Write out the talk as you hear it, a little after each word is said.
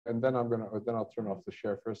and then I'll turn off the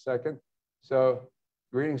share for a second. So,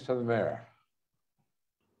 greetings to the mayor.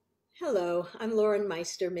 Hello, I'm Lauren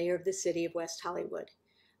Meister, Mayor of the City of West Hollywood.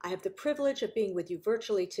 I have the privilege of being with you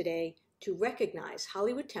virtually today to recognize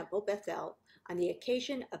Hollywood Temple Bethel on the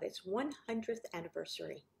occasion of its 100th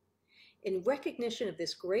anniversary. In recognition of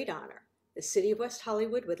this great honor, the City of West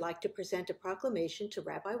Hollywood would like to present a proclamation to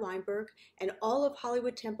Rabbi Weinberg and all of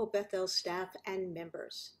Hollywood Temple Bethel's staff and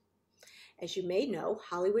members. As you may know,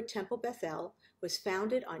 Hollywood Temple Bethel was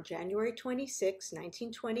founded on January 26,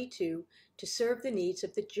 1922, to serve the needs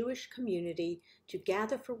of the Jewish community to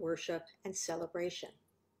gather for worship and celebration.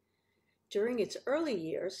 During its early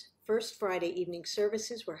years, First Friday evening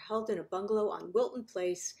services were held in a bungalow on Wilton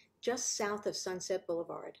Place, just south of Sunset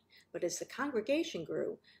Boulevard. But as the congregation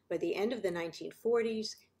grew, by the end of the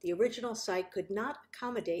 1940s, the original site could not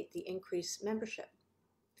accommodate the increased membership.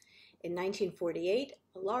 In 1948,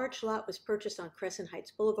 a large lot was purchased on Crescent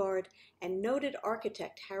Heights Boulevard, and noted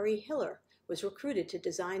architect Harry Hiller was recruited to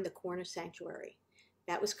design the corner sanctuary.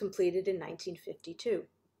 That was completed in 1952.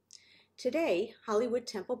 Today, Hollywood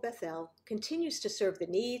Temple Bethel continues to serve the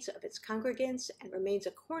needs of its congregants and remains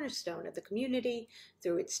a cornerstone of the community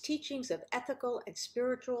through its teachings of ethical and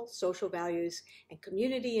spiritual social values and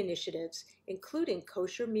community initiatives, including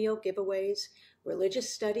kosher meal giveaways,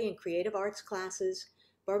 religious study and creative arts classes,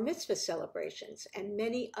 bar mitzvah celebrations, and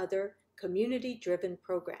many other community-driven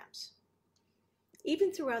programs.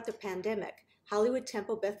 Even throughout the pandemic, Hollywood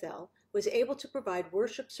Temple Bethel was able to provide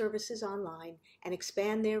worship services online and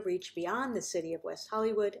expand their reach beyond the City of West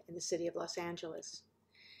Hollywood and the City of Los Angeles.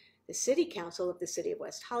 The City Council of the City of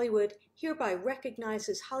West Hollywood hereby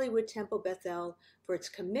recognizes Hollywood Temple Bethel for its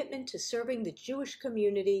commitment to serving the Jewish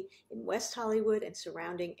community in West Hollywood and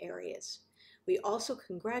surrounding areas. We also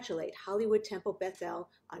congratulate Hollywood Temple Bethel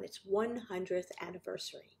on its 100th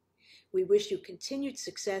anniversary. We wish you continued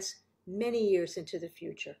success many years into the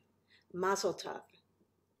future. Mazel tov.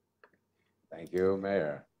 Thank you,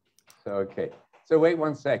 Mayor. So, okay. So wait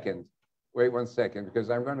one second, because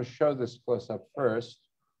I'm going to show this close up first.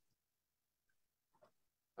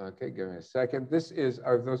 Okay, give me a second. This is,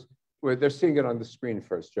 they're seeing it on the screen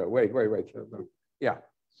first, Joe. Wait. Yeah,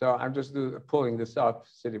 so I'm just pulling this up,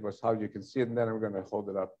 City of West Hollywood, you can see it, and then I'm going to hold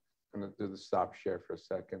it up. I'm going to do the stop share for a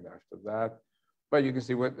second after that. But you can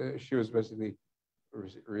see what she was basically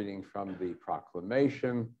reading from the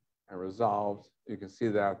proclamation and resolved. You can see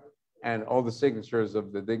that. And all the signatures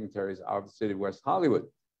of the dignitaries of the City of West Hollywood,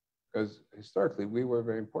 because historically we were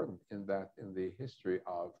very important in the history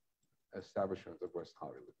of establishment of West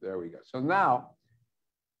Hollywood. There we go. So now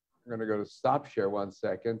I'm going to go to stop share one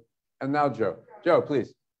second. And now Joe,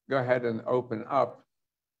 please go ahead and open up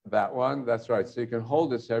that one. That's right. So you can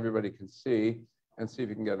hold it so everybody can see, and see if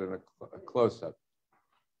you can get a close up.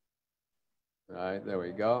 All right, there we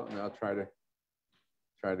go. Now try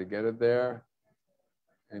to get it there.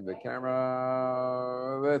 In the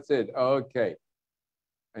camera, that's it. Okay,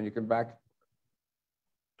 and you can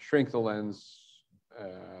shrink the lens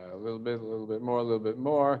a little bit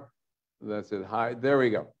more. That's it. High. There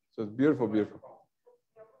we go. So it's beautiful, beautiful.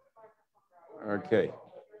 Okay,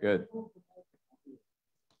 good.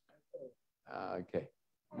 Okay,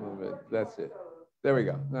 a little bit. That's it. There we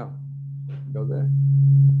go. Now, go there.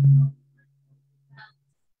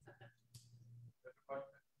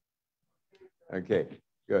 Okay.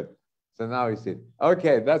 Good. So now we see it.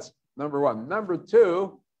 Okay, that's number one. Number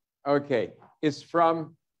two, okay, is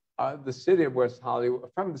from the City of West Hollywood,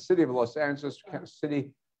 from the City of Los Angeles,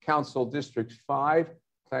 City Council District 5,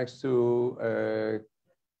 thanks to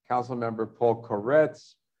Council Member Paul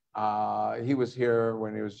Koretz. He was here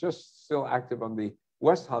when he was just still active on the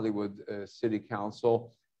West Hollywood City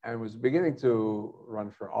Council and was beginning to run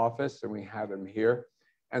for office, and we had him here.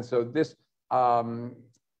 And so this,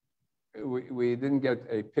 we didn't get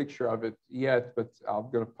a picture of it yet, but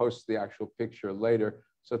I'm going to post the actual picture later.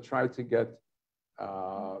 So try to get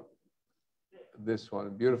this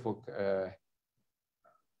one, beautiful,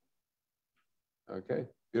 okay,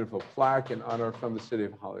 beautiful plaque in honor from the City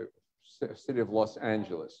of Hollywood, City of Los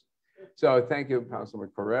Angeles. So thank you, Councilman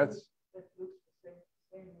Koretz.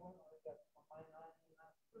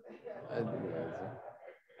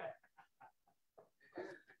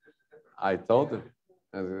 I told him.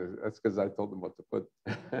 That's because I told them what to put.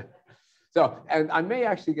 So, and I may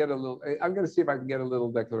actually get a little, I'm going to see if I can get a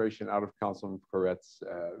little declaration out of Councilman Koretz's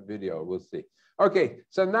video. We'll see. Okay,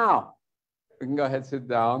 so now we can go ahead, sit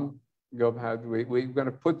down, go ahead. We're going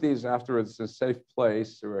to put these afterwards in a safe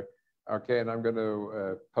place. Okay, and I'm going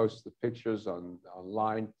to post the pictures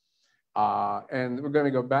online. And we're going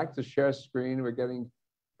to go back to share screen. We're getting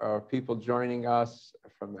people joining us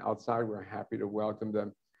from the outside. We're happy to welcome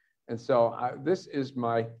them. And so this is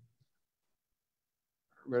my, I'm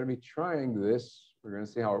going to be trying this. We're going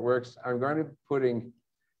to see how it works. I'm going to be putting,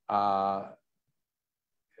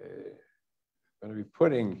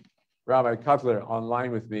 Rabbi Cutler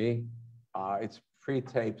online with me. It's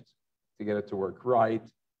pre-taped to get it to work right.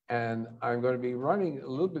 And I'm going to be running a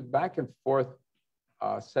little bit back and forth,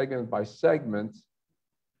 segment by segment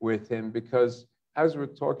with him, because as we're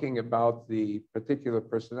talking about the particular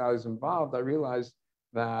personalities involved, I realized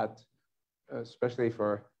that, especially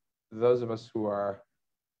for those of us who are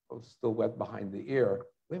still wet behind the ear,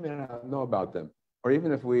 we may not know about them. Or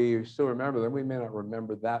even if we still remember them, we may not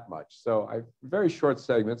remember that much. So I have very short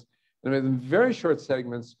segments. And I made them very short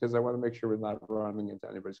segments because I want to make sure we're not running into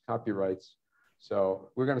anybody's copyrights. So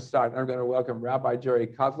we're going to start. I'm going to welcome Rabbi Jerry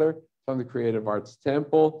Cutler from the Creative Arts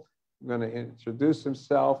Temple. I'm going to introduce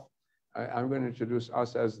himself. I'm going to introduce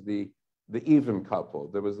us as the even couple.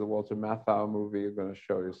 There was the Walter Matthau movie. I'm going to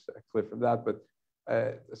show you a clip from that. But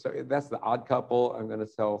so that's the odd couple. I'm going to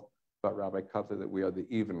tell about Rabbi Cutler that we are the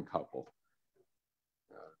even couple.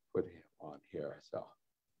 Put him on here. So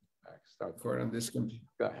start recording on this computer.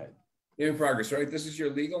 Go ahead. In progress, right? This is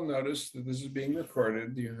your legal notice that this is being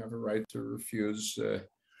recorded. You have a right to refuse to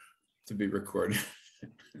be recorded.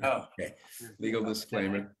 Oh, okay. Legal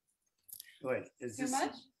disclaimer. Wait, is Too this?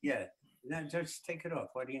 much? Yeah. No, just take it off.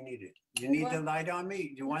 Why do you need it? You need the light on me?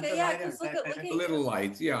 Do you want the Yeah, light on? just look at- A little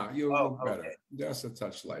light, yeah, you'll look better. Okay. Just a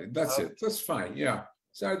touch light. That's it. That's fine. Yeah.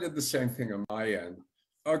 So I did the same thing on my end.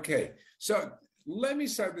 Okay. So let me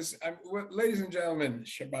start this. Ladies and gentlemen,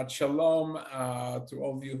 Shabbat Shalom to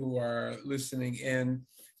all of you who are listening in.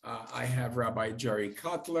 I have Rabbi Jerry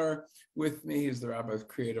Cutler with me. He's the Rabbi of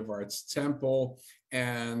Creative Arts Temple.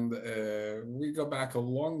 And we go back a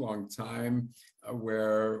long, long time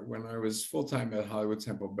where when I was full-time at Hollywood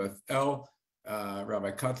Temple Bethel, Rabbi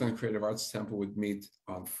Cutler and Creative Arts Temple would meet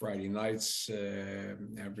on Friday nights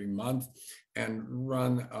every month and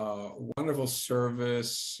run a wonderful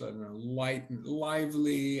service, and a light and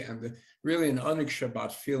lively, and really an Oneg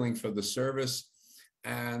Shabbat feeling for the service.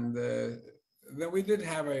 And then we did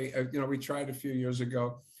have we tried a few years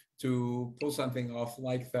ago to pull something off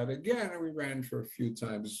like that again, and we ran for a few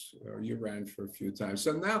times, or you ran for a few times.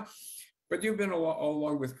 So now, but you've been all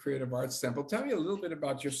along with Creative Arts Temple. Tell me a little bit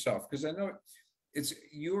about yourself, because I know it's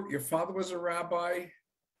your father was a rabbi,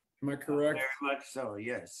 am I correct? Very much so,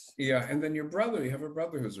 yes. Yeah, and then your brother, you have a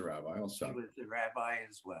brother who's a rabbi also. He was the rabbi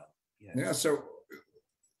as well, yes. Yeah, so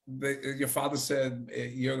your father said,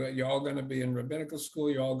 you're all going to be in rabbinical school,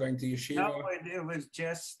 you're all going to yeshiva? No, it was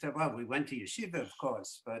just, well, we went to yeshiva, of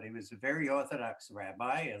course, but he was a very Orthodox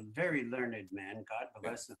rabbi, a very learned man, God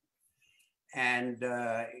bless him. And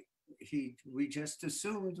we just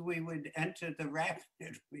assumed we would enter the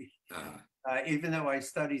rabbinate. Even though I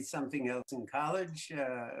studied something else in college,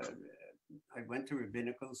 I went to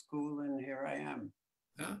rabbinical school, and here I am.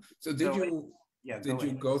 So did you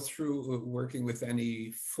go through working with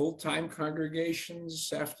any full-time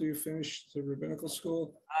congregations after you finished the rabbinical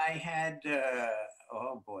school? I had,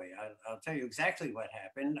 oh boy, I'll tell you exactly what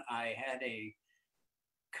happened. I had a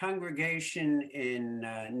congregation in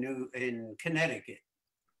Connecticut,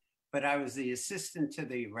 but I was the assistant to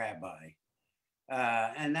the rabbi.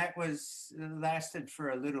 And that lasted for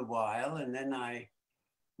a little while. And then I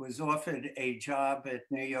was offered a job at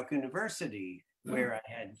New York University, where I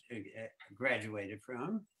had graduated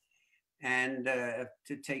from, and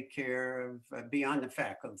to take care of, be on the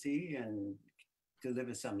faculty and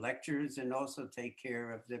deliver some lectures, and also take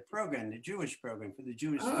care of the program, the Jewish program for the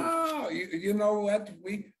Jewish students. Oh, you know what?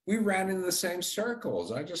 We ran in the same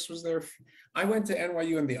circles. I just was there. I went to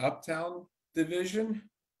NYU in the Uptown division.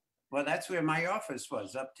 Well, that's where my office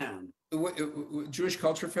was, Uptown. Jewish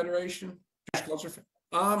Culture Federation?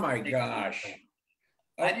 Oh my gosh.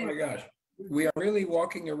 Oh my gosh. We are really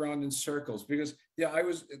walking around in circles because, yeah, I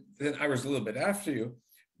was a little bit after you,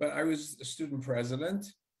 but I was a student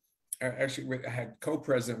president. Actually, I had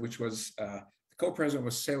co-president, which was, the co-president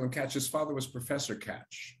was Salem Catch. His father was Professor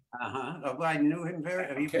Catch. Oh, well, I knew him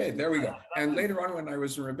very. Okay, there we go. And later on, when I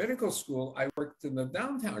was in rabbinical school, I worked in the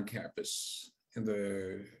downtown campus in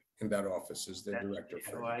that office as the director.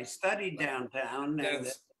 Well, I studied downtown,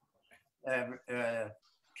 and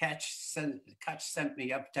Catch sent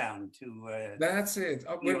me uptown to. That's it.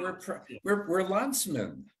 We're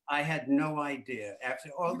landsmen. I had no idea after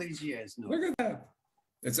all these years. No. Look at that.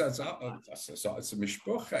 It's a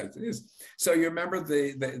mishpocha. It is. So you remember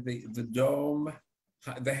the dome?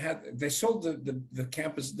 They sold the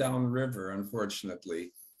campus downriver,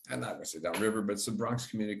 unfortunately, and not necessarily downriver, but it's the Bronx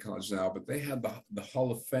Community College now. But they had the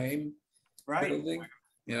Hall of Fame building.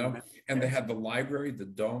 you know, and they had the library, the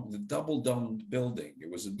dome, the double domed building. It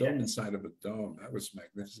was a dome inside of a dome. That was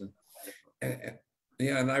magnificent. And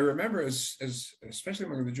yeah, and I remember as especially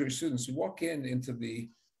among the Jewish students, you walk into the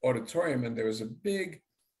auditorium and there was a big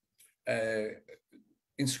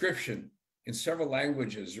inscription in several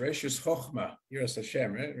languages, Reshus Chochma, Yiras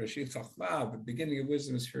Hashem, right? Reshit Chochma, the beginning of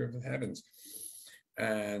wisdom is fear of the heavens.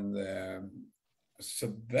 And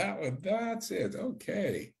so that's it.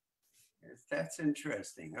 Okay. Yes, that's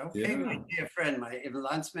interesting. Okay, my dear friend, my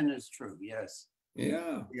Landsman is true. Yes.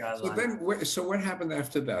 Yeah. So then, what happened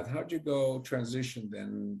after that? How'd you go transition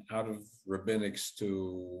then out of rabbinics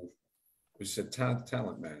to, we said,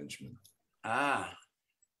 talent management?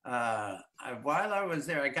 While I was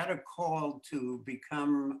there, I got a call to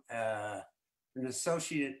become an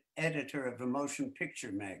associate editor of a motion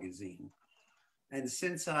picture magazine. And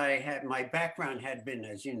since my background had been,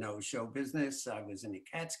 as you know, show business, I was in the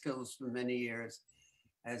Catskills for many years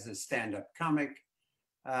as a stand-up comic.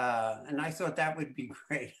 And I thought that would be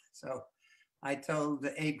great. So I told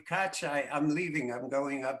Abe Koch, I'm leaving. I'm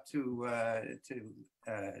going up to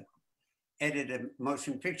edit a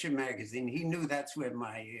motion picture magazine. He knew that's where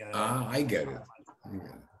my... I get it.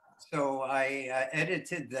 So I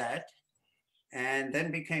edited that and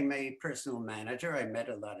then became a personal manager. I met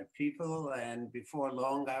a lot of people, and before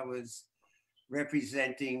long I was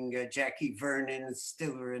representing Jackie Vernon,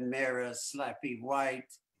 Stiller and Mera, Slappy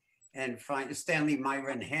White, and Stanley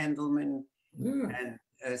Myron Handelman. And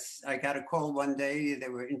I got a call one day, they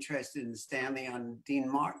were interested in Stanley on Dean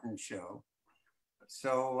Martin's show.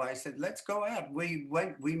 So I said, let's go out. We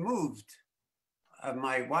moved,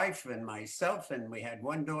 my wife and myself, and we had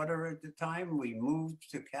one daughter at the time. We moved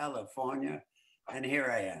to California, and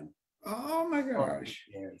here I am. Oh my gosh.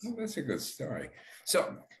 Oh, that's a good story.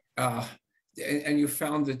 So, and you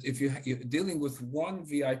found that if you're dealing with one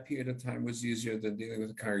VIP at a time was easier than dealing with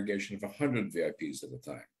a congregation of 100 VIPs at a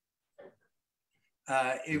time.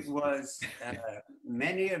 It was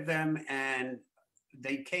many of them, and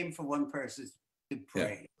they came for one person to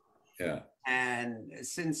pray. Yeah. And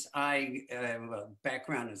since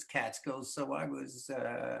background is Catskills, so I was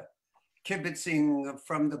kibitzing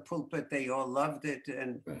from the pulpit. They all loved it,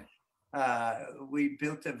 and we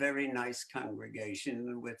built a very nice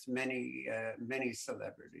congregation with many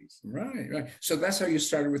celebrities. Right. So that's how you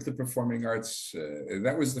started with the performing arts.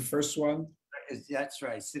 That was the first one? That's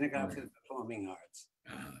right, Synagogue for the Performing Arts.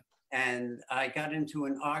 And I got into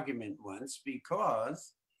an argument once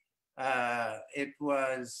because it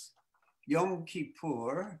was Yom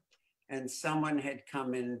Kippur, and someone had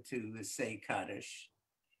come in to say Kaddish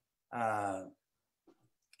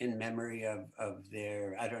in memory of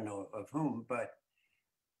their, I don't know of whom, but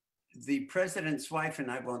the president's wife, and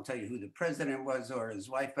I won't tell you who the president was or his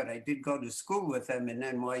wife, but I did go to school with them in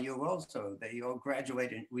NYU also. They all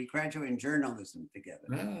graduated, we graduated in journalism together.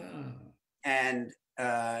 And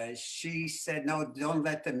she said, no, don't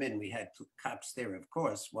let them in. We had cops there, of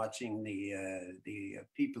course, watching the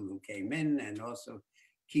people who came in, and also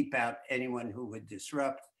keep out anyone who would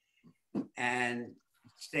disrupt. And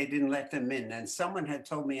they didn't let them in. And someone had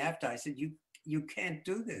told me after, I said, you can't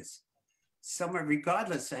do this. Someone,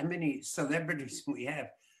 regardless of how many celebrities we have,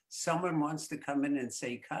 someone wants to come in and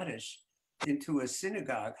say Kaddish into a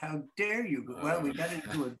synagogue. How dare you? Well, we got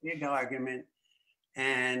into a big argument.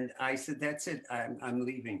 And I said, that's it, I'm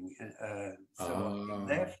leaving. So I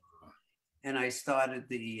left, and I started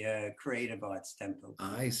the Creative Arts Temple.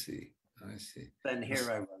 I see. And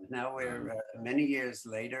here I was. Now we're many years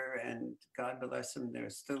later, and God bless them,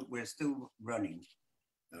 we're still running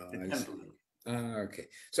the temple. Okay.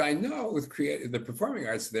 So I know with the performing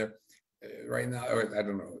arts there, right now, or I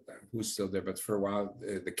don't know who's still there, but for a while,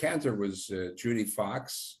 the cantor was Judy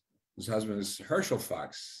Fox, whose husband is Herschel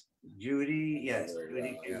Fox. Judy, yes,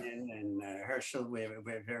 Judy came in, and Herschel,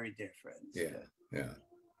 we're very different.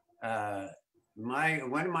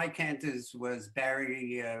 One of my cantors was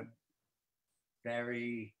Barry,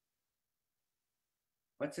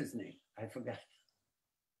 what's his name? I forgot.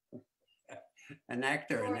 An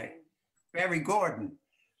actor, Barry Gordon.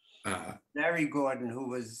 Barry Gordon, who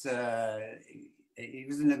was, he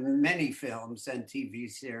was in many films and TV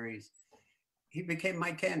series. He became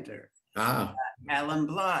my cantor. Alan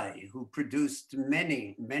Bly, who produced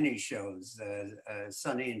many shows,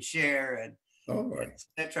 Sonny and Cher, and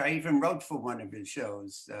etc. I even wrote for one of his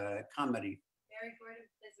shows, comedy. Barry Gordon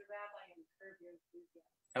plays the rabbi in Curb Your Enthusiasm.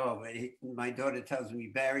 Oh, my daughter tells me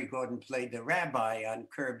Barry Gordon played the rabbi on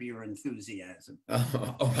Curb Your Enthusiasm.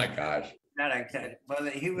 Oh my gosh. Well,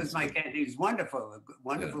 he was my cantor. He was wonderful, a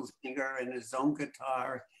wonderful singer, and his own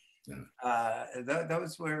guitar.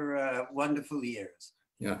 Those were wonderful years.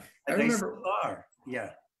 Yeah, I And they remember still are.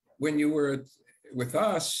 Yeah. when you were with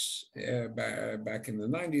us back in the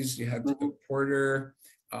 90s, you had Porter.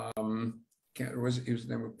 He was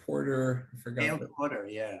named Porter. I forgot. Hale Porter,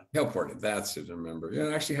 yeah. Hale Porter, that's it. I remember. Yeah,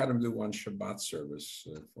 I actually had him do one Shabbat service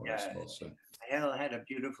for us Yeah. also. Hale had a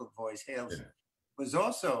beautiful voice. Hale Yeah. was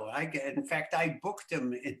also, in fact, I booked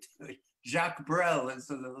him. Jacques Brel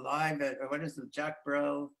is alive. What is it? Jacques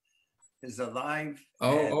Brel is alive.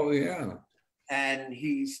 Oh, yeah. And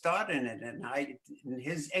he started it, and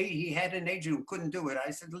he had an agent who couldn't do it.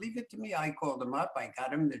 I said, leave it to me. I called him up. I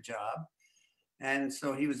got him the job. And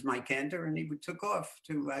so he was my cantor, and he took off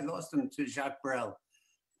I lost him to Jacques Brel.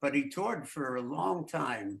 But he toured for a long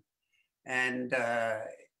time. And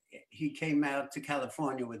he came out to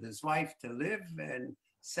California with his wife to live. And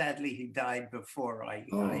sadly, he died before I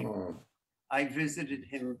visited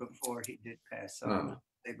him before he did pass on. I was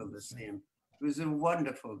able to see him. He was a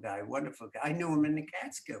wonderful guy, wonderful guy. I knew him in the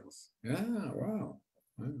Catskills. Yeah, wow.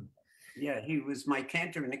 Yeah, he was my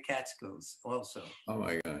cantor in the Catskills also. Oh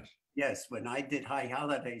my gosh. Yes, when I did high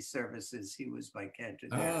holiday services, he was my cantor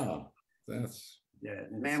there. Oh, that's... Yeah,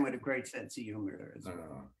 man with a great sense of humor as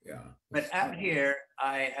well. Yeah. But out here,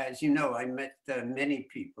 as you know, I met many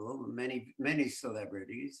people, many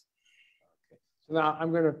celebrities. So now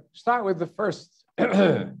I'm going to start with the first,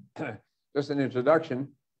 just an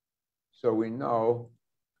introduction, so we know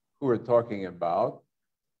who we're talking about.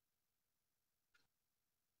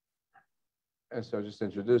 And so just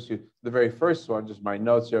introduce you. The very first one, just my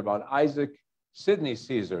notes here about Isaac Sidney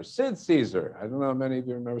Caesar. Sid Caesar. I don't know how many of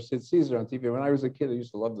you remember Sid Caesar on TV. When I was a kid, I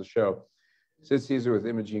used to love the show. Sid Caesar with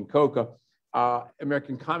Imogene Coca.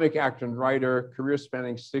 American comic actor and writer, career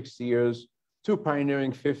spanning 60 years, 2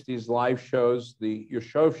 pioneering 50s live shows, the Your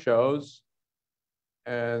Show shows,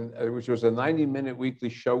 and which was a 90-minute weekly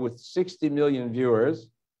show with 60 million viewers,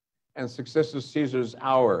 and successor Caesar's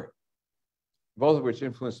Hour, both of which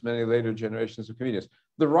influenced many later generations of comedians.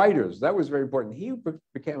 The writers, that was very important. He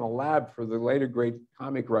became a lab for the later great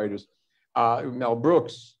comic writers. Mel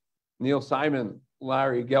Brooks, Neil Simon,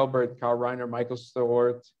 Larry Gelbart, Carl Reiner, Michael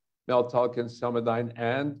Stewart, Mel Tolkien, Selma Dine,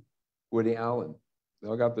 and Woody Allen. They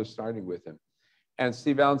all got their starting with him. And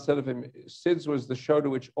Steve Allen said of him, Sid's was the show to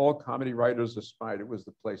which all comedy writers aspired. It was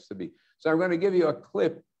the place to be. So I'm going to give you a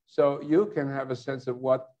clip so you can have a sense of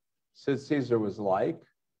what Sid Caesar was like.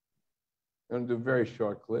 I'm going to do a very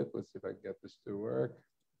short clip. Let's see if I can get this to work.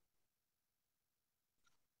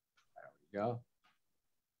 There we go.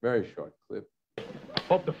 Very short clip.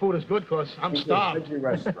 Hope the food is good, because I'm starved.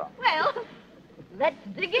 Restaurant. Well, let's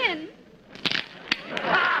dig in.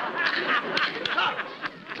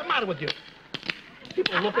 What's the matter with you?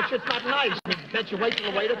 People look at you, it's not nice. Can't you wait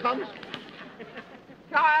till the waiter comes?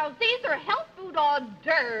 Charles, these are health food hors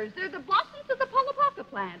d'oeuvres. They're the blossoms of the Palapaka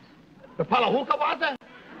plant. The Palahuka water?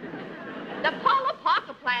 The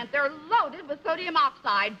Palapaka plant, they're loaded with sodium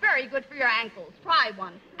oxide. Very good for your ankles. Try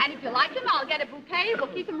one. And if you like them, I'll get a bouquet. We'll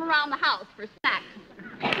keep them around the house for snacks.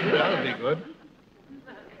 That'll be good.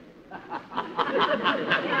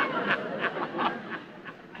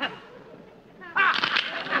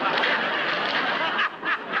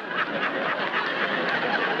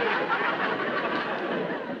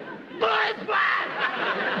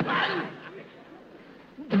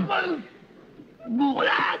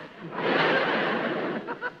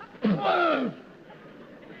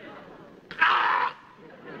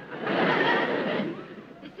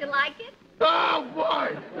 Did you like it? Oh,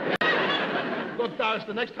 boy! Look, Doris,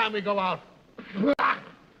 the next time we go out,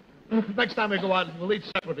 we'll eat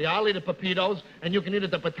separately. I'll eat at Pepito's, and you can eat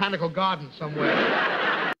at the Botanical Garden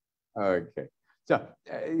somewhere. Okay. So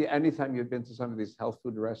anytime you've been to some of these health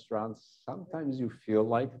food restaurants, sometimes you feel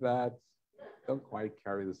like that. Don't quite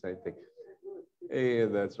carry the same thing. Hey,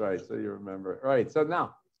 that's right. So you remember. All right. So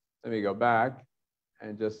now let me go back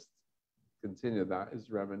and just continue that is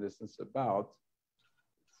reminiscence about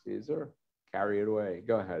Caesar. Carry it away.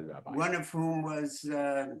 Go ahead, Rabbi. One of whom was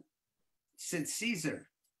Sid Caesar.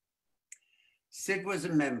 Sid was a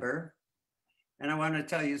member, and I want to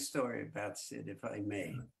tell you a story about Sid, if I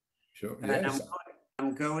may. Sure. And Yes.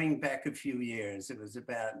 I'm going back a few years. It was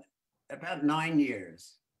about 9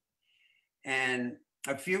 years. And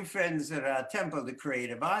a few friends at our Temple of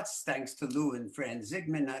Creative Arts, thanks to Lou and Fran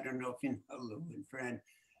Zygmunt. I don't know if you know Lou and Fran.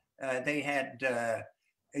 They had a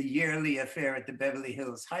yearly affair at the Beverly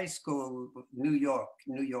Hills High School, New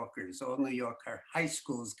Yorkers, all New Yorker high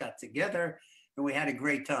schools got together, and we had a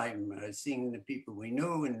great time seeing the people we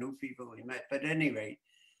knew and new people we met. But at any rate,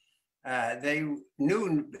 they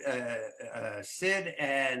knew Sid,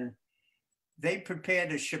 and they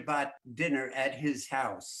prepared a Shabbat dinner at his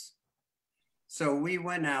house. So we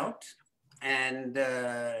went out And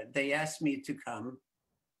they asked me to come,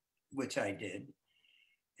 which I did.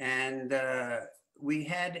 And we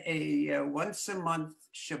had a once a month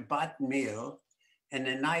Shabbat meal and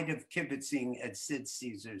a night of kibitzing at Sid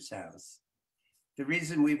Caesar's house. The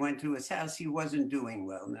reason we went to his house, he wasn't doing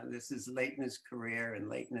well. Now, this is late in his career and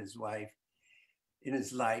late in his life.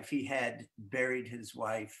 He had buried his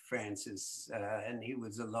wife, Frances, and he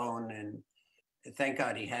was alone. And thank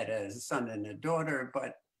God he had a son and a daughter,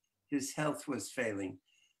 but his health was failing.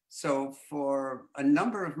 So for a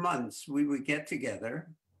number of months, we would get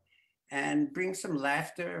together and bring some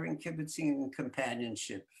laughter and kibitzing and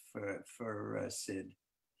companionship for Sid.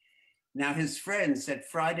 Now his friends at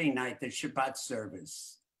Friday night, the Shabbat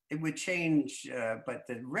service, it would change, but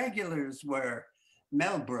the regulars were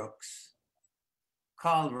Mel Brooks,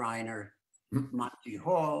 Carl Reiner, Monty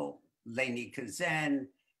Hall, Lainey Kazan,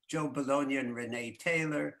 Joe Bologna and Renee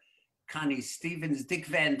Taylor, Connie Stevens, Dick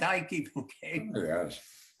Van Dyke even came. Oh, yes.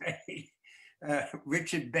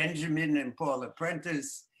 Richard Benjamin and Paula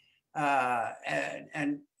Prentice.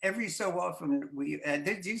 And every so often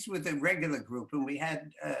these were the regular group, and we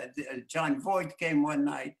had John Voight came one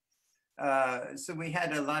night. So we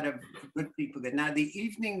had a lot of good people there. Now the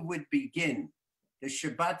evening would begin, the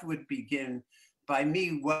Shabbat would begin by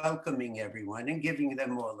me welcoming everyone and giving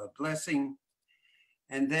them all a blessing.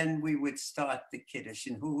 And then we would start the Kiddush.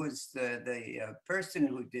 And who was the person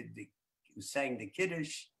who sang the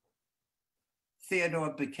Kiddush?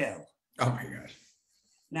 Theodore Bickel. Oh my gosh.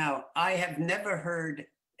 Now, I have never heard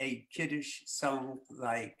a Kiddush sung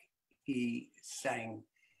like he sang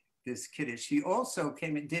this Kiddush. He also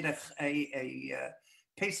came and did a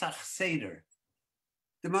Pesach Seder,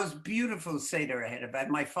 the most beautiful Seder I had about.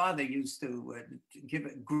 My father used to give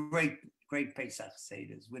great Pesach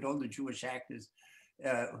Seders with all the Jewish actors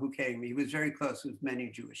who came. He was very close with many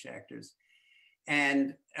Jewish actors.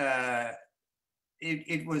 And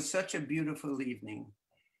it was such a beautiful evening.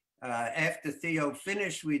 After Theo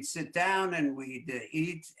finished, we'd sit down and we'd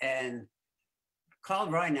eat, and Carl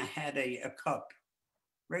Reiner had a cup,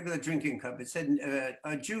 regular drinking cup. It said,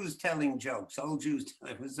 Jews telling jokes, old Jews.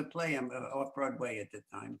 It was a play off Broadway at the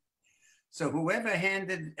time. So whoever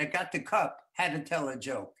got the cup had to tell a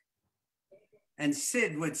joke. And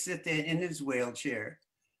Sid would sit there in his wheelchair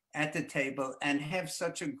at the table and have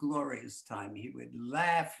such a glorious time. He would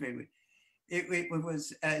laugh. It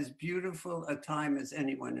was as beautiful a time as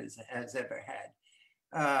anyone has ever had.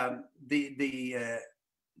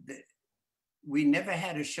 We never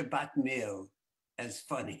had a Shabbat meal as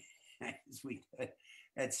funny as we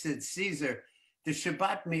at Sid Caesar. The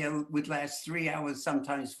Shabbat meal would last 3 hours,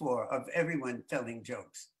 sometimes 4, of everyone telling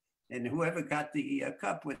jokes. And whoever got the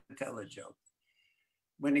cup would tell a joke.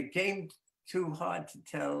 When it came too hard to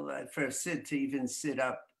tell, for Sid to even sit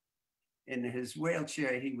up in his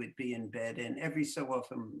wheelchair, he would be in bed, and every so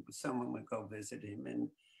often someone would go visit him. And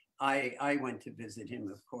I went to visit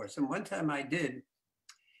him, of course. And one time I did.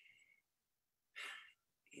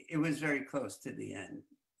 It was very close to the end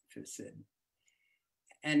for Sid.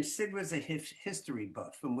 And Sid was a history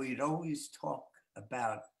buff, and we'd always talk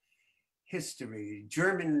about history,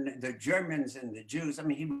 the Germans and the Jews. I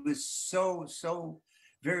mean, he was so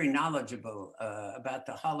very knowledgeable about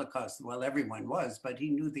the Holocaust. Well, everyone was, but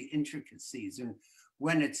he knew the intricacies and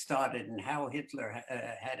when it started and how Hitler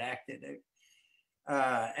had acted,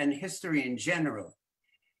 and history in general.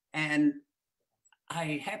 And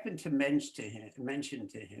I happened to mention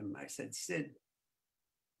to him, I said, Sid,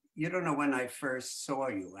 you don't know when I first saw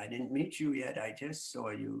you. I didn't meet you yet, I just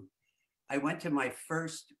saw you. I went to my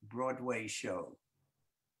first Broadway show,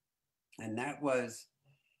 and that was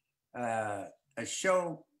a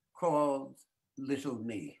show called Little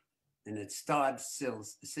Me, and it starred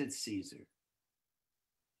Sid Caesar.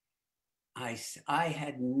 I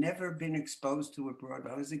had never been exposed to a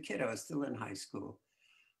Broadway. I was a kid, I was still in high school.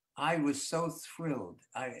 I was so thrilled.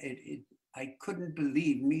 I couldn't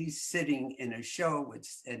believe me sitting in a show,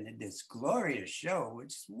 and this glorious show, which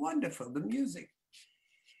is wonderful, the music.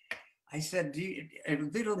 I said,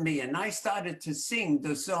 Little Me, and I started to sing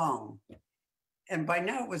the song. And by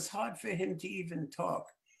now it was hard for him to even talk.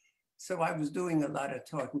 So I was doing a lot of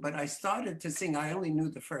talking, but I started to sing. I only knew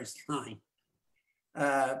the first line.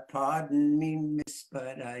 Pardon me, miss,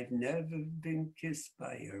 but I've never been kissed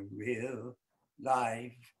by a real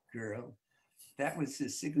live girl. That was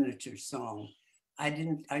his signature song.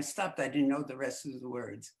 I stopped, I didn't know the rest of the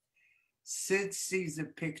words. Sid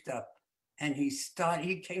Caesar picked up and he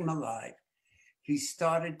came alive. He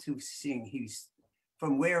started to sing.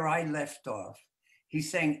 From where I left off, he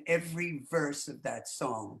sang every verse of that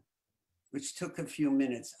song, which took a few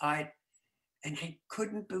minutes. And I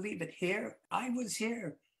couldn't believe it. I was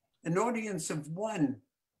here an audience of one.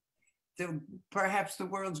 Perhaps the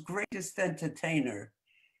world's greatest entertainer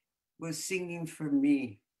was singing for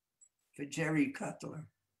me, for Jerry Cutler.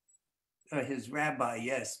 His rabbi,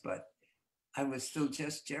 yes, but I was still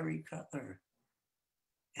just Jerry Cutler.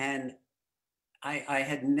 And I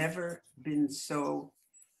had never been so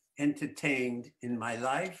entertained in my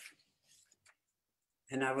life.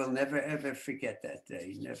 And I will never, ever forget that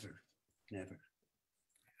day. Never, never.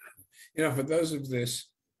 You know, for those of this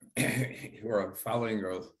who are following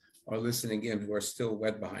or listening in, who are still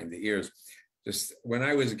wet behind the ears, just when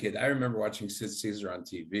I was a kid, I remember watching Sid Caesar on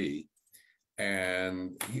TV,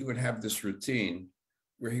 and he would have this routine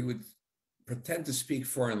where he would pretend to speak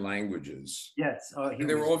foreign languages. Yes. Oh, and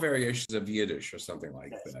they were all variations of Yiddish or something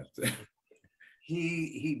like that.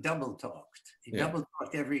 He double talked. He double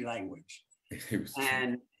talked every language.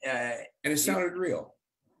 And it sounded real.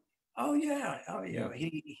 Oh yeah.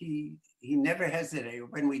 He never hesitated.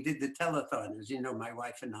 When we did the telethon, as you know, my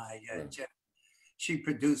wife and I, she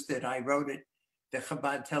produced it. I wrote it, the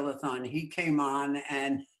Chabad telethon. He came on,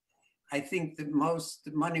 and I think the most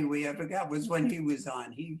money we ever got was when he was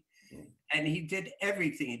on. And he did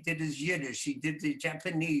everything. He did his Yiddish. He did the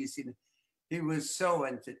Japanese. He was so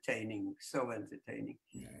entertaining, so entertaining.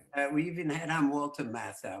 We even had on Walter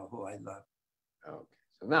Matthau, who I love. Okay,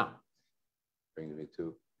 so now bringing me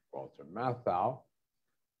to Walter Matthau,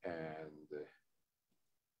 and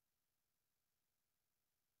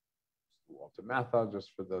Walter Matthau,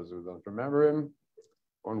 just for those who don't remember him,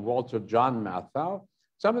 on Walter John Matthau.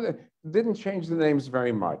 Some of them didn't change the names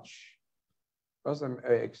very much.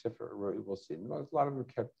 Except for, we'll see. A lot of them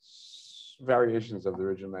kept variations of the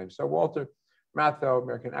original name. So Walter Matthau,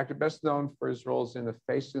 American actor, best known for his roles in A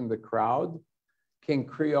Face in the Crowd, King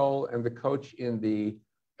Creole, and the coach in the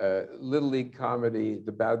Little League comedy,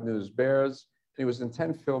 The Bad News Bears. He was in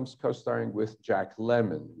 10 films co-starring with Jack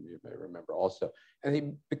Lemmon, you may remember also. And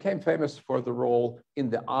he became famous for the role in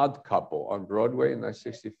The Odd Couple on Broadway in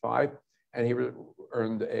 1965, and he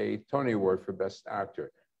earned a Tony Award for Best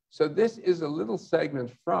Actor. So this is a little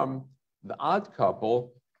segment from The Odd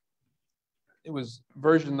Couple. It was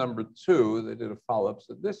version number 2. They did a follow-up.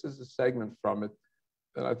 So this is a segment from it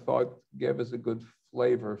that I thought gave us a good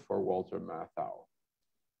flavor for Walter Matthau.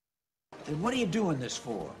 And what are you doing this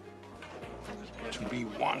for? To be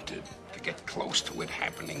wanted, to get close to it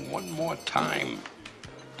happening one more time.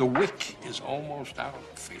 The wick is almost out,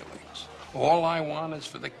 Felix. All I want is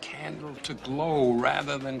for the candle to glow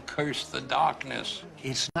rather than curse the darkness.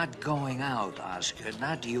 It's not going out, Oscar.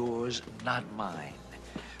 Not yours, not mine.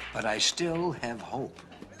 But I still have hope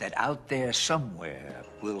that out there somewhere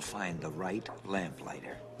we'll find the right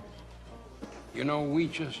lamplighter. You know, we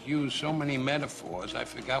just used so many metaphors, I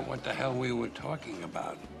forgot what the hell we were talking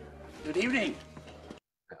about. Good evening.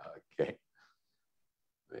 Okay.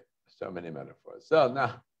 So many metaphors. So now,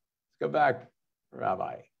 let's go back.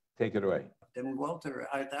 Rabbi, take it away. And Walter,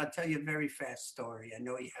 I'll tell you a very fast story. I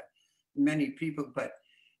know you have many people, but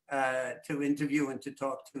to interview and to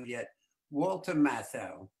talk to yet. Walter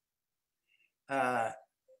Matthau.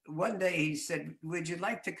 One day he said, "Would you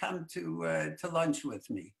like to come to lunch with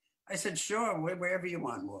me?" I said, "Sure, wherever you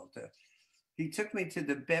want, Walter." He took me to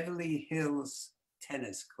the Beverly Hills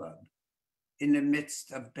Tennis Club in the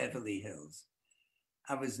midst of Beverly Hills.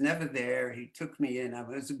 I was never there. He took me in. It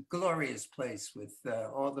was a glorious place with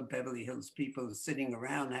all the Beverly Hills people sitting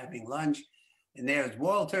around having lunch. And there's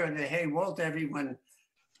Walter, and hey, Walter, everyone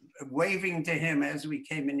waving to him as we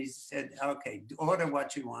came in. He said, "Okay, order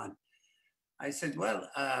what you want." I said, "Well,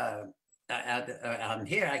 I'm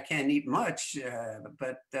here. I can't eat much,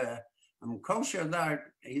 but I'm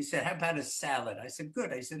kosher." He said, "How about a salad?" I said,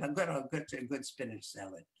 "Good." I said, "I'll get a good spinach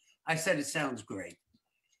salad." I said, "It sounds great."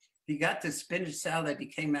 He got the spinach salad. He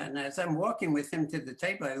came out, and as I'm walking with him to the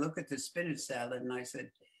table, I look at the spinach salad, and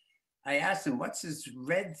I asked him, "What's this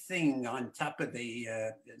red thing on top of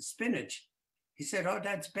the spinach?" He said, "Oh,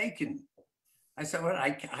 that's bacon." I said, "Well,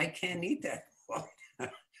 I can't eat that."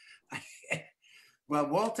 Well,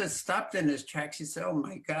 Walter stopped in his tracks. He said, "Oh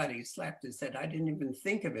my God," he slapped his head. "I didn't even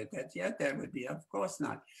think of it. That would be, of course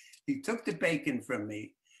not." He took the bacon from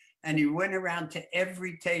me and he went around to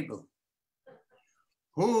every table.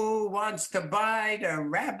 "Who wants to buy the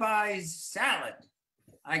rabbi's salad?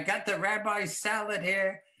 I got the rabbi's salad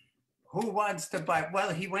here. Who wants to buy?"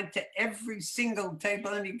 Well, he went to every single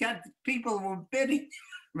table and he got people who were bidding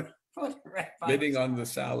for the rabbi's bidding on the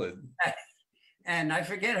salad. And I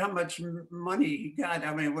forget how much money he got.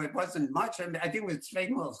 I mean, it wasn't much. I think it was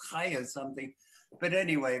Fegel Chai or something. But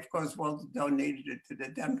anyway, of course, Walter donated it to the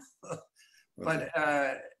temple. But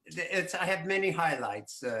I have many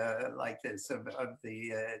highlights like this of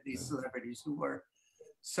these celebrities who were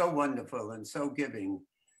so wonderful and so giving.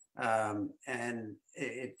 And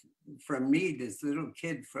from me, this little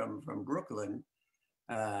kid from Brooklyn,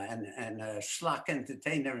 and a schlock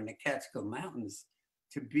entertainer in the Catskill Mountains,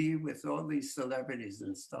 to be with all these celebrities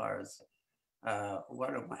and stars.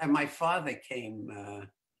 And my father came,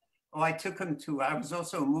 I took him to, I was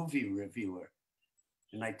also a movie reviewer.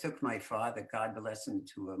 And I took my father, God bless him,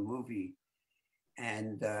 to a movie.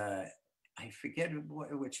 And I forget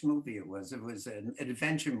which movie it was. It was an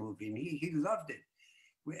adventure movie, and he loved it.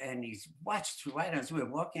 And he's watched right as we were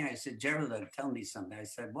walking. I said, Gerald, tell me something. I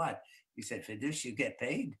said, what? He said, for this, you get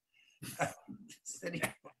paid? I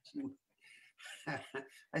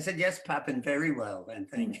said, yes, Pop, and very well, and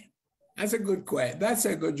thank you. That's a good question. That's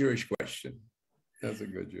a good Jewish question. That's a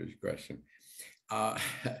good Jewish question.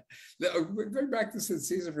 Going back to Sid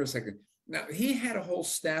Caesar for a second. Now, he had a whole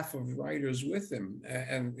staff of writers with him,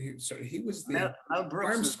 and he was the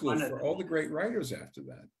farm school for all the great writers after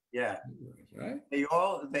that. Yeah, right. They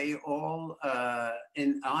all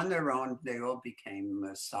on their own, they all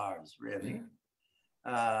became stars, really.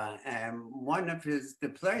 Yeah. And one of the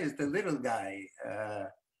players, the little guy,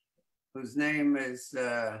 whose name is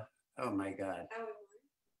oh my God.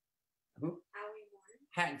 Who?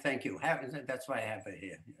 Thank you. That's why I have it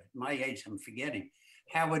here. My age, I'm forgetting.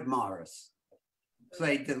 Howard Morris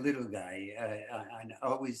played the little guy. And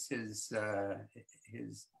always his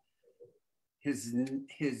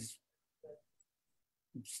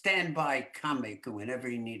standby comic whenever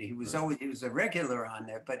he needed. He was a regular on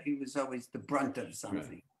there, but he was always the brunt of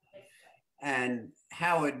something. Right. And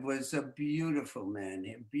Howard was a beautiful man,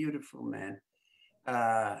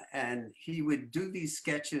 and he would do these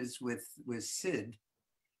sketches with Sid,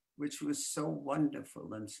 which was so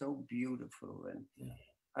wonderful and so beautiful.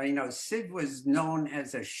 And Sid was known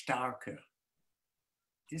as a starker.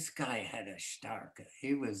 This guy had a starker.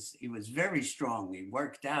 He was very strong. He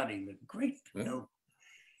worked out. He looked great.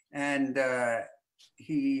 And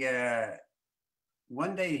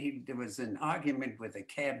one day there was an argument with a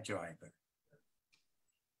cab driver.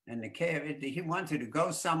 And he wanted to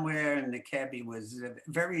go somewhere, and the cabbie was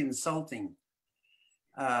very insulting.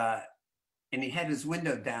 And he had his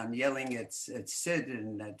window down, yelling at Sid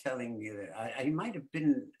and telling he might have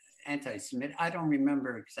been anti-Semitic. I don't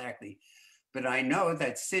remember exactly, but I know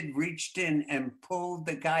that Sid reached in and pulled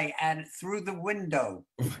the guy through the window.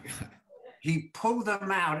 Oh my God. He pulled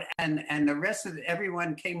him out, and the rest of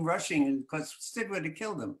everyone came rushing because Sid would have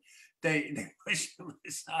killed him. They pushed him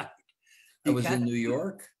aside. That was in New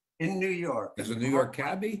York? In New York. As a New York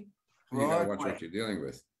cabbie? You gotta watch what you're dealing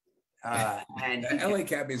with. And LA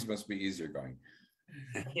cabbies must be easier going.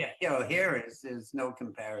 Yeah, here is no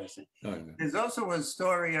comparison. Oh, no. There's also a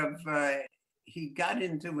story of he got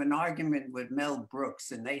into an argument with Mel Brooks,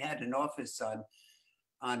 and they had an office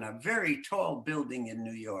on a very tall building in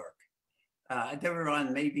New York. They were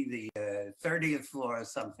on maybe the 30th floor or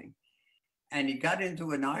something. And he got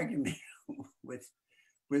into an argument with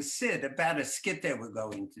Sid about a skit they were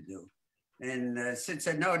going to do. And Sid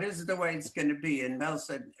said, no, this is the way it's going to be. And Mel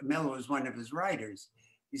said, Mel was one of his writers.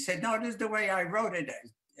 He said, no, this is the way I wrote it.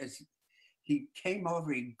 As he came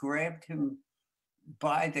over, he grabbed him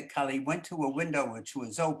by the collar. He went to a window which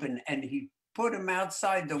was open, and he put him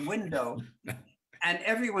outside the window. And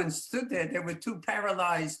everyone stood there. They were too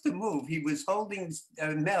paralyzed to move. He was holding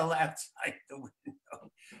Mel outside the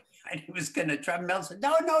window. And he was going to try. Mel said,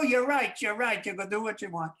 no, you're right. You're going to do what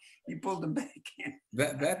you want. He pulled him back in.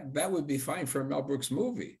 That would be fine for a Mel Brooks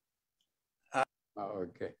movie.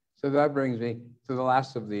 Okay. So that brings me to the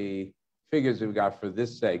last of the figures we've got for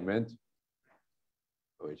this segment,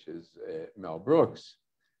 which is Mel Brooks.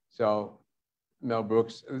 So Mel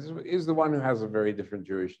Brooks is the one who has a very different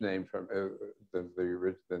Jewish name than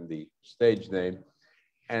the stage name.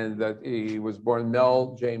 And that he was born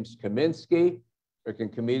Mel James Kaminsky, American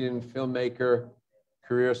comedian, filmmaker,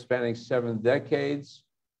 career spanning 7 decades,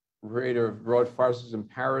 creator of broad farces and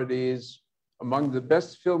parodies. Among the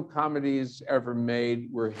best film comedies ever made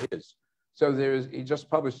were his. So he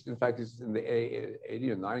just published, in fact, he's in the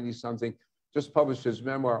 80 or 90 something, just published his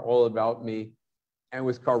memoir, All About Me, and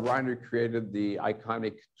with Carl Reiner created the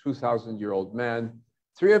iconic 2,000-Year-Old Man.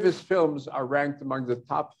 3 of his films are ranked among the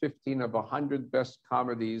top 15 of 100 best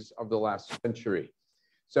comedies of the last century.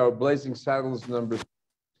 So Blazing Saddles,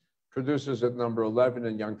 Producers at number 11,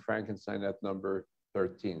 and Young Frankenstein at number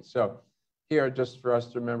 13. So here, just for us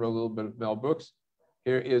to remember a little bit of Mel Brooks,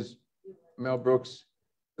 here is Mel Brooks,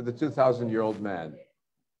 the 2,000-Year-Old Man.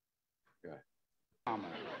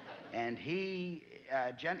 And he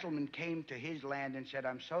gentleman came to his land and said,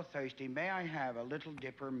 "I'm so thirsty, may I have a little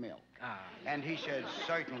dipper milk?" And he said,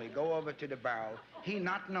 "Certainly, go over to the barrel." He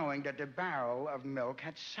not knowing that the barrel of milk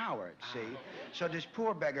had soured, see? So this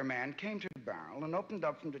poor beggar man came to the barrel and opened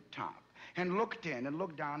up from the top and looked in and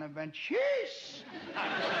looked down and went, "Cheese!"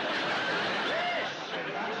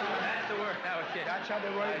 That's the word now, kid. That's how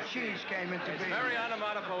the word cheese came into being. Very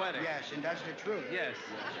onomatopoetic. Yes, and that's the truth. Yes.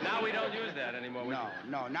 Now we don't use that anymore.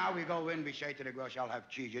 No. Now we go in, we say to the grocer, "I'll have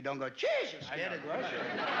cheese." You don't go, "Cheese!" You scare the grocer.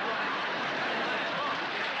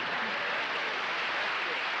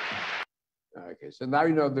 Okay, so now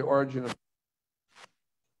you know the origin of.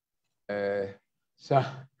 So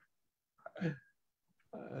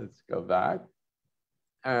let's go back,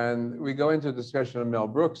 and we go into a discussion of Mel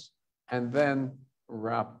Brooks, and then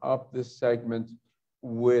wrap up this segment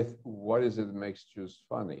with what is it that makes Jews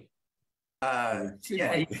funny.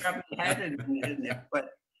 Yeah, he probably had it in there,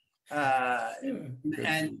 but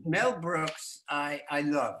and Mel Brooks, I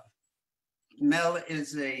love. Mel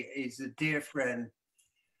is a dear friend.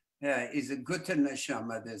 He's a good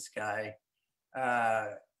neshama, this guy.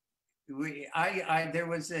 There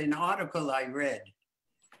was an article I read,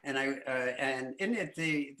 and in it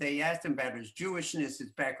they asked him about his Jewishness,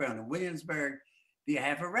 his background in Williamsburg. Do you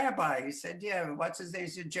have a rabbi? He said, "Yeah." What's his name? He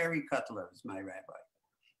said, "Jerry Cutler is my rabbi,"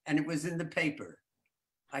 and it was in the paper.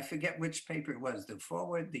 I forget which paper it was, the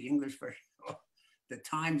Forward, the English version, the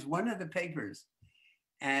Times, one of the papers.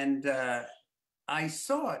 And I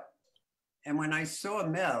saw it. And when I saw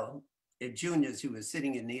Mel at Junior's, who was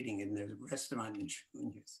sitting and eating in the restaurant in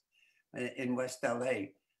Junior's in West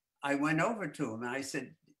LA, I went over to him and I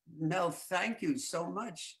said, "Mel, thank you so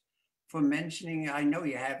much for mentioning, I know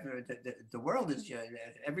you have, the world is,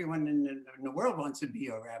 everyone in the world wants to be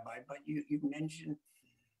your rabbi, but you mentioned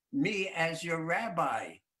me as your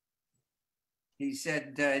rabbi." He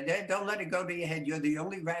said, "Don't let it go to your head. You're the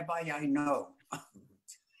only rabbi I know."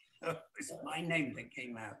 It was my name that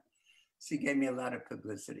came out. So he gave me a lot of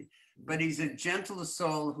publicity. But he's a gentle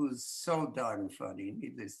soul who's so darn funny,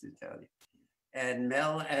 needless to tell you. And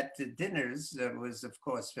Mel at the dinners was, of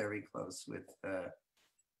course, very close with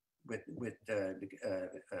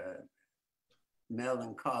Mel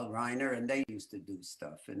and Carl Reiner, and they used to do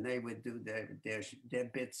stuff, and they would do their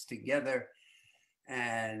bits together.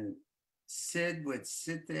 And Sid would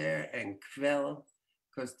sit there and quell,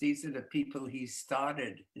 because these are the people he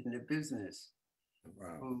started in the business.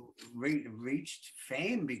 Wow. Who reached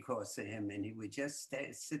fame because of him, and he would just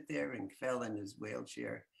sit there and quell in his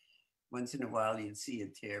wheelchair. Once in a while, you'd see a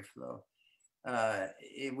tear flow.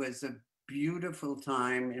 It was a beautiful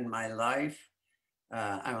time in my life.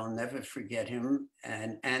 I will never forget him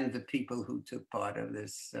and the people who took part of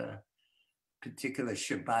this particular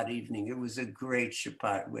Shabbat evening. It was a great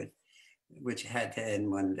Shabbat which had to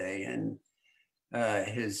end one day. And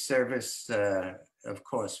his service, of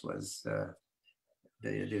course, was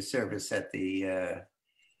the service at the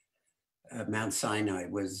Mount Sinai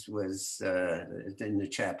was in the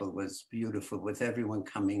chapel was beautiful, with everyone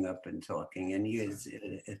coming up and talking. And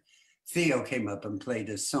Theo came up and played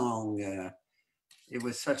a song. It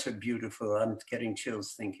was such a beautiful, I'm getting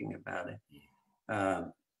chills thinking about it.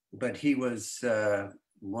 But he was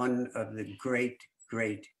one of the great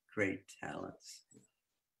talents,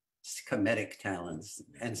 comedic talents,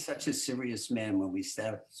 and such a serious man. When we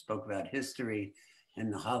spoke about history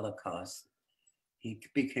and the Holocaust, he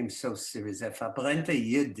became so serious. Verbrannte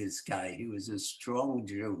Yid, this guy, he was a strong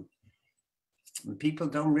Jew. And people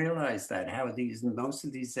don't realize that, how most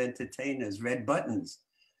of these entertainers, Red Buttons,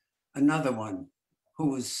 another one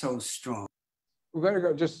who was so strong. We're going to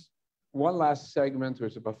go just one last segment,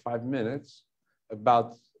 which is about 5 minutes,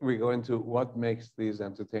 we go into what makes these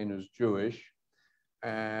entertainers Jewish,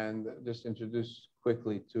 and just introduce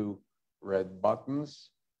quickly to Red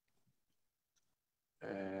Buttons.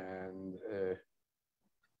 And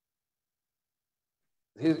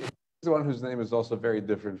he's the one whose name is also very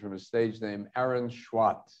different from his stage name, Aaron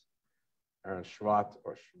Schwatt. Aaron Schwatt,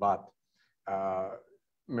 or Schwatt,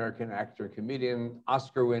 American actor, comedian,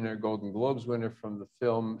 Oscar winner, Golden Globes winner from the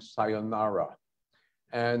film Sayonara.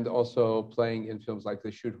 And also playing in films like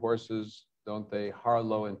They Shoot Horses, Don't They,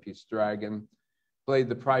 Harlow, and Pete's Dragon. Played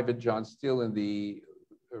the private John Steele in the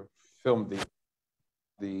film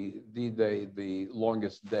The D-Day, The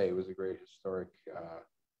Longest Day. It was a great historic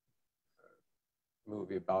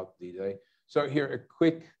movie about D-Day. So here, a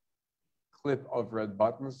quick clip of Red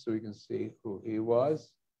Buttons so we can see who he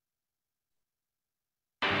was.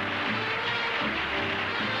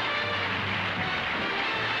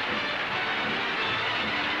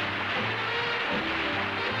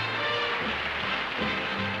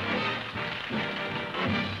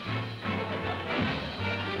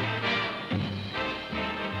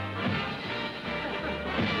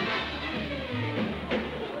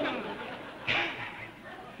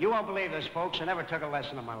 You won't believe this, folks. I never took a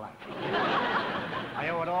lesson in my life. I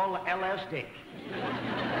owe it all to LSD.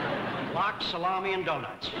 Lox, salami, and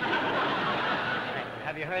donuts.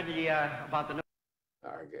 Have you heard about the new...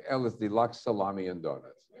 Okay, LSD, lox, salami, and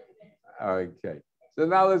donuts. Okay, so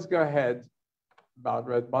now let's go ahead about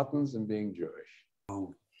red buttons and being Jewish.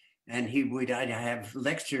 And I'd have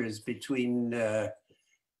lectures between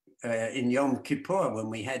in Yom Kippur when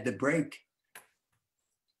we had the break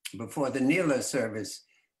before the Nila service.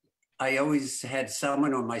 I always had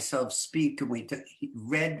someone or myself speak, and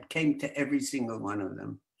Red came to every single one of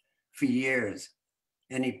them for years,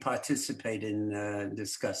 and he participated in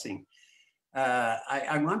discussing.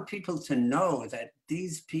 I want people to know that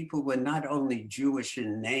these people were not only Jewish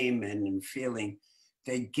in name and in feeling,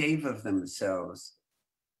 they gave of themselves,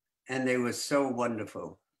 and they were so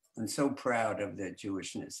wonderful and so proud of their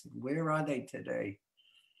Jewishness. Where are they today?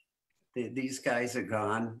 These guys are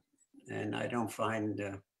gone, and I don't find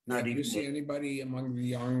not even. Do you see anybody among the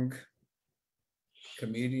young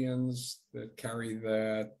comedians that carry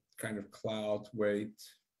that kind of clout, weight?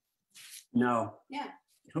 No. Yeah.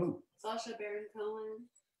 Who? Sacha Baron Cohen.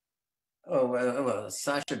 Oh, well,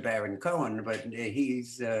 Sacha Baron Cohen, but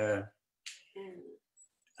he's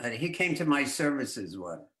he came to my services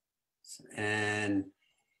once, and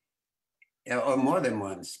or more than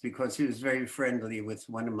once, because he was very friendly with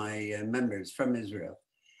one of my members from Israel.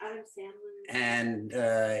 Adam Sandler. And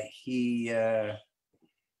I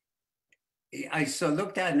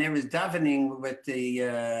looked out, and there was davening with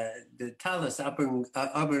the talus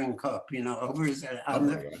over in cup, you know, over his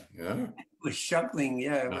was shuckling.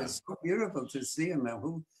 Yeah, it was so beautiful to see him.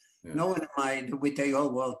 No one of they all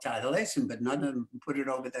wore talesim, but none of them put it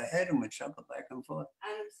over their head and would shuckle back and forth.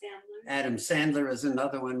 Adam Sandler is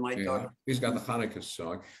another one. My daughter. He's got the Hanukkah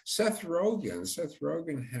song. Seth Rogen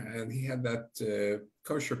had that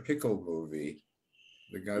kosher pickle movie.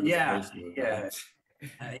 The guy. Yes.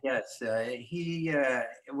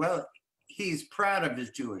 He's proud of his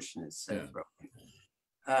Jewishness, Seth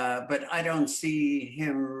Rogen. But I don't see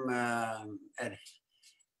him. I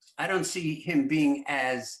don't see him being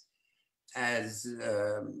as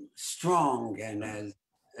strong and as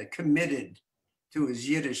committed to his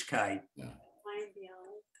Yiddishkeit.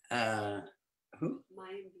 Who?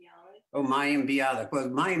 Mayim Bialik. Oh, Mayim Bialik. Well,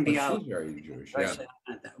 Mayim Bialik. She's very Jewish. Yeah.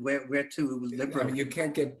 We're too liberal. I mean, you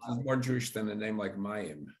can't get more Jewish than a name like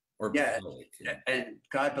Mayim or Bialik. And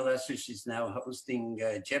God bless her, she's now hosting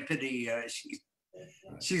Jeopardy.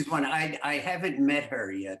 She's one. I haven't met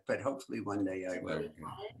her yet, but hopefully one day I will.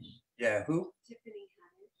 Yeah, who?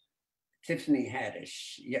 Tiffany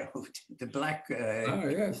Haddish. Yeah, the black. Oh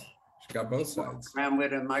yes, she got both sides. Around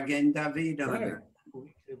with a Magen David on her.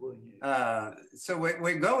 So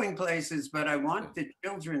we're going places, but I want the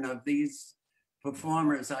children of these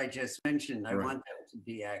performers I just mentioned. I want them to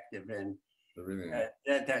be active, and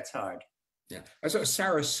that's hard. Yeah, I saw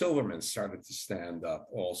Sarah Silverman started to stand up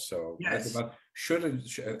also. Yes. About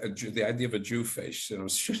the idea of a Jew face, you know,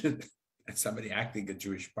 should somebody acting a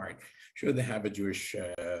Jewish part, should they have a Jewish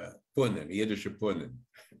punim, Yiddish punim?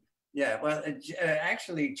 Yeah, well,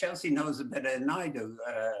 actually, Chelsea knows it better than I do,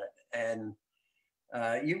 and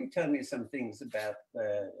you were telling me some things about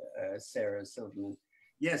Sarah Silverman.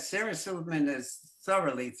 Yes, Sarah Silverman is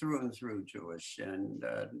thoroughly through and through Jewish, and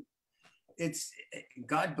it's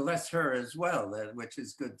God bless her as well, which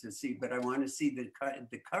is good to see. But I want to see the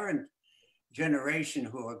current generation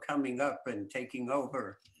who are coming up and taking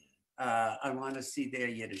over. I want to see their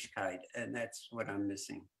Yiddishkeit, and that's what I'm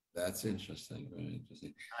missing. That's interesting. Very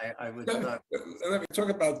interesting. I would love. Let me talk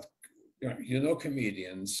about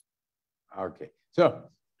comedians. Okay, so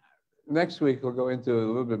next week we'll go into a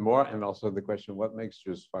little bit more, and also the question: what makes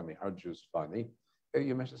Jews funny? Are Jews funny?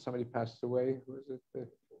 You mentioned somebody passed away. Who is it?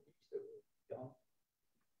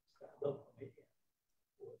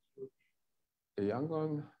 A young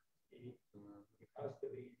one.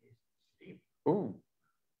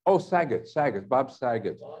 Oh, Saget, Bob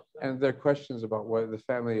Saget. And there are questions about why the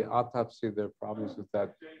family autopsy, there are problems with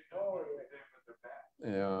that.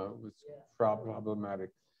 Yeah, it's problematic.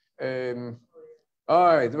 All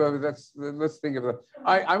right, well, let's think of that.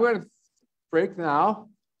 I'm going to break now.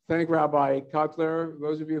 Thank Rabbi Cutler.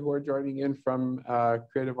 Those of you who are joining in from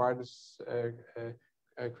Creative Artists,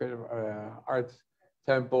 Creative Art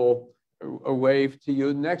Temple, a wave to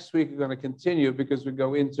you. Next week, we're going to continue because we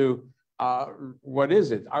go into what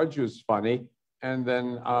is it? Are Jews funny? And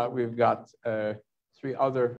then we've got 3 other